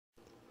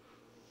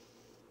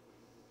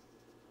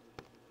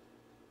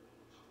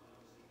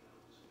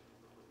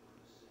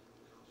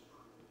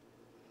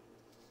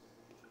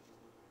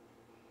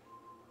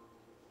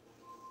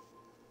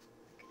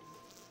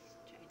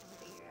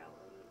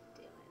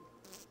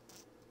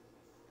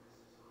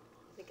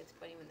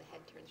funny when the head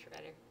turns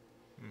redder.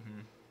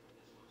 Mm-hmm.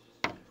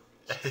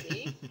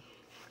 See?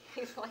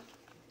 He's like...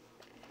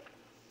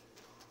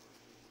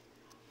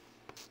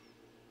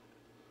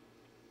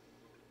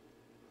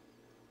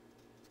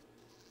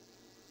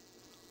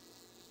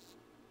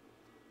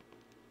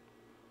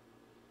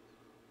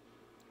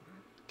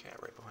 Cat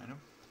right behind him.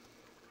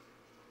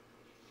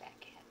 Fat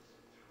cat.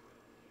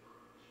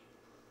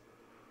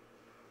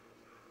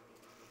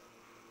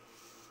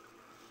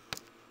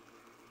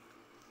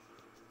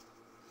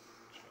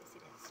 Try to see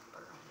that spur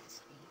on his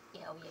feet.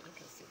 Yeah, oh yeah, you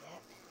can see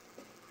that.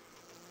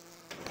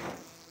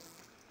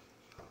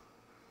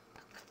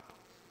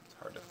 It's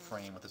hard to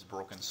frame with this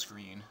broken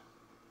screen.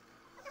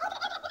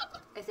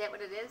 Is that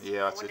what it is?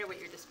 Yeah, I wonder what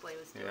your display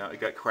was doing. Yeah, it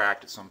got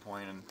cracked at some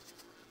point, and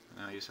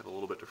now you just have a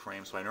little bit to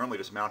frame. So I normally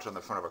just mount it on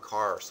the front of a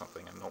car or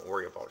something and don't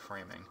worry about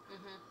framing.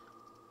 Mm-hmm.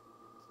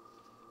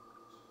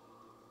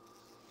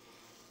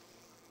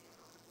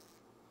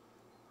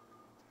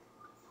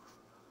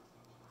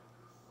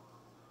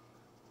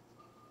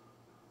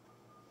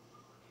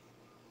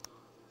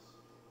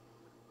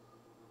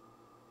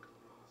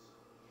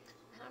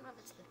 I don't know if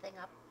it's the thing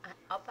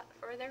up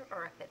further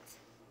or if it's...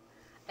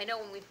 I know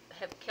when we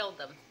have killed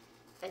them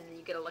and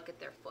you get a look at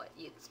their foot,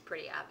 it's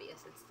pretty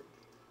obvious. It's the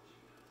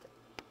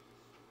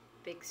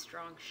big,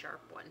 strong, sharp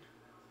one.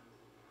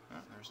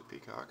 Oh, there's a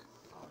peacock.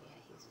 Oh yeah,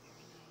 he's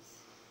very nice.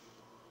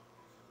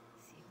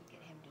 Let's see if we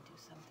get him to do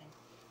something.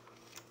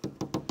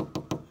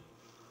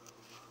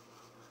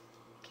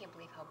 I can't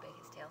believe how big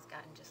his tail's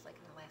gotten just like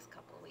in the last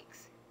couple of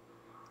weeks.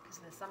 Because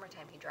in the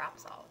summertime he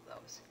drops all of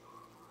those.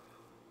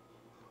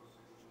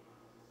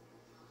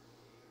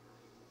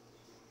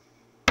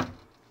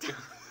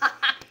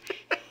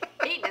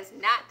 He does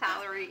not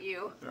tolerate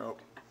you.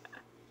 Nope.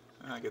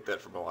 I get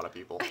that from a lot of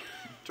people,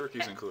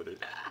 turkeys included.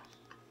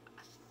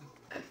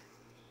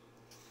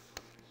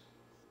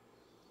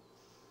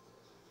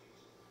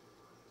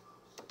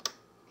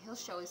 He'll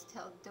show his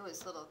tail, do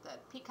his little, the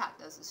peacock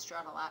does his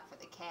strut a lot for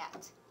the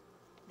cat.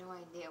 No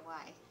idea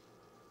why.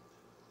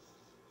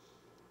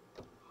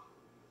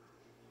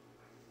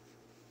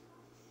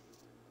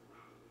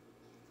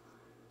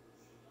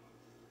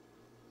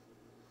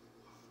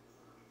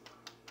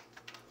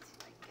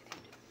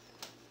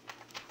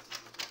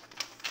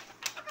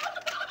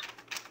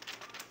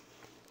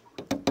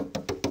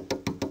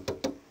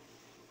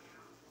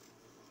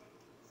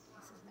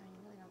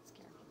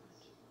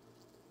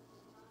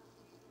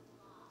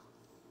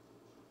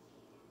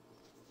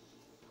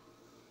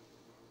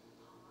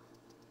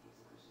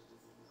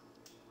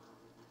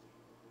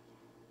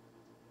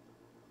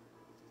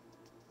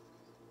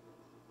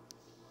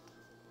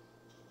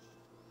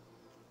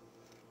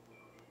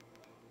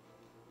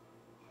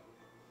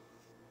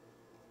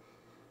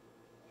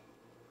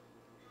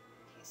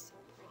 So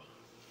pretty.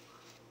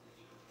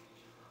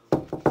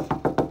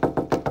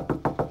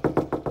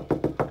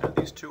 Yeah,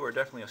 these two are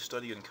definitely a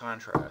study in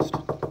contrast.